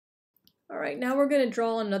Alright, now we're going to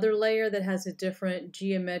draw another layer that has a different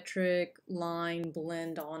geometric line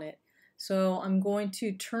blend on it. So I'm going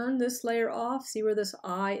to turn this layer off. See where this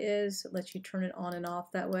eye is? It lets you turn it on and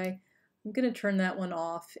off that way. I'm going to turn that one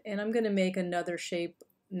off, and I'm going to make another shape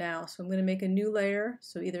now. So I'm going to make a new layer.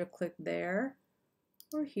 So either click there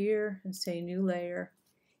or here and say new layer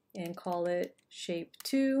and call it shape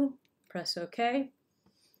 2. Press OK.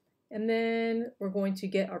 And then we're going to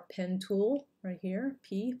get our pen tool right here,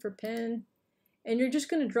 P for pen. And you're just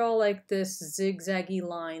going to draw like this zigzaggy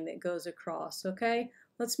line that goes across, okay?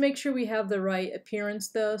 Let's make sure we have the right appearance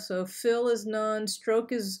though. So fill is none,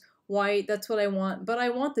 stroke is white, that's what I want. But I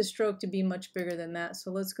want the stroke to be much bigger than that.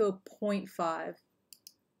 So let's go 0.5.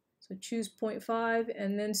 So choose 0.5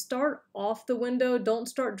 and then start off the window. Don't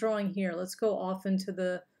start drawing here. Let's go off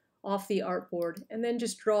into off the artboard and then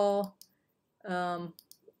just draw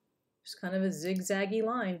just kind of a zigzaggy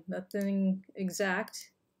line, nothing exact.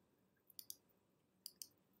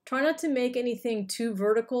 Try not to make anything too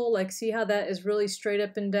vertical, like see how that is really straight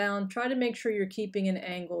up and down. Try to make sure you're keeping an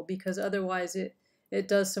angle because otherwise it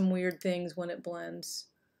does some weird things when it blends.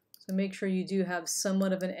 So make sure you do have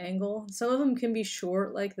somewhat of an angle. Some of them can be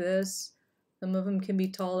short like this, some of them can be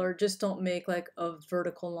taller. Just don't make like a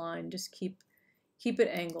vertical line, just keep it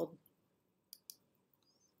angled.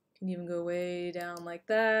 You can even go way down like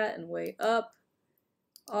that and way up.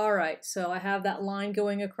 Alright, so I have that line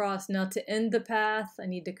going across. Now to end the path, I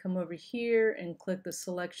need to come over here and click the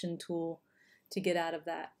selection tool to get out of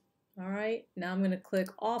that. Alright, now I'm going to click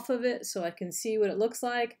off of it so I can see what it looks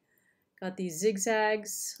like. Got these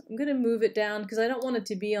zigzags. I'm going to move it down because I don't want it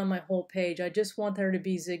to be on my whole page. I just want there to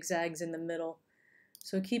be zigzags in the middle.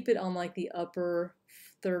 So keep it on like the upper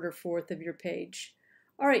third or fourth of your page.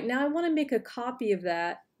 Alright, now I want to make a copy of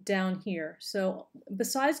that down here. So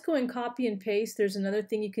besides going copy and paste, there's another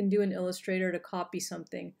thing you can do in Illustrator to copy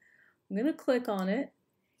something. I'm going to click on it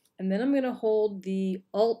and then I'm going to hold the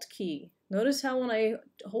Alt key. Notice how when I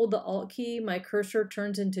hold the Alt key, my cursor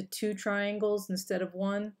turns into 2 triangles instead of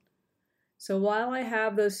 1. So while I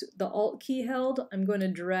have the Alt key held, I'm going to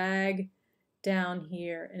drag down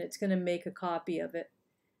here and it's going to make a copy of it.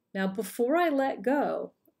 Now before I let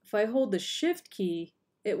go, if I hold the Shift key,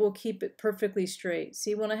 it will keep it perfectly straight.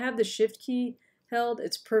 See, when I have the Shift key held,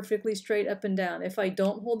 it's perfectly straight up and down. If I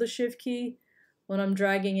don't hold the Shift key, when I'm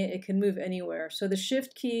dragging it, it can move anywhere. So the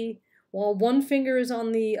Shift key, while one finger is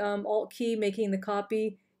on the Alt key making the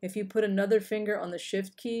copy, if you put another finger on the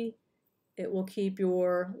Shift key, it will keep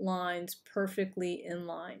your lines perfectly in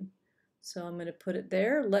line. So I'm going to put it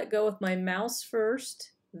there, let go with my mouse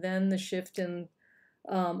first, then the Shift and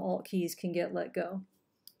Alt keys can get let go.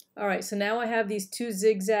 Alright, so now I have these 2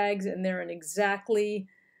 zigzags and they're in exact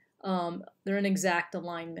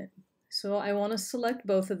alignment. So I want to select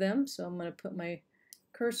both of them, so I'm going to put my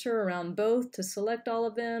cursor around both to select all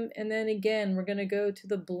of them, and then again we're going to go to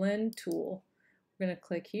the blend tool. We're going to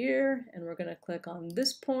click here and we're going to click on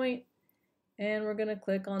this point and we're going to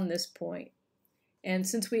click on this point. And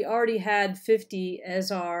since we already had 50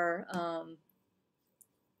 as our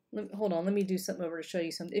hold on, let me do something over to show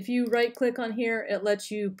you something. If you right click on here, it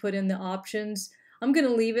lets you put in the options. I'm going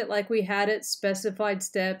to leave it like we had it, specified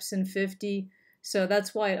steps and 50. So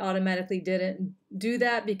that's why it automatically didn't do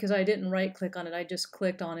that, because I didn't right click on it. I just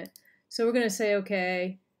clicked on it. So we're going to say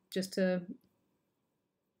OK, just to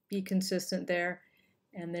be consistent there.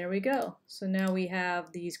 And there we go. So now we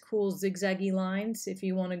have these cool zigzaggy lines. If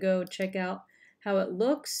you want to go check out how it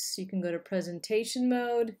looks, you can go to presentation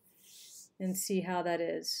mode and see how that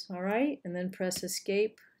is. Alright, and then press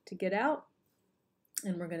escape to get out.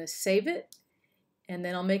 And we're going to save it. And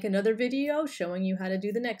then I'll make another video showing you how to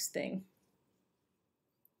do the next thing.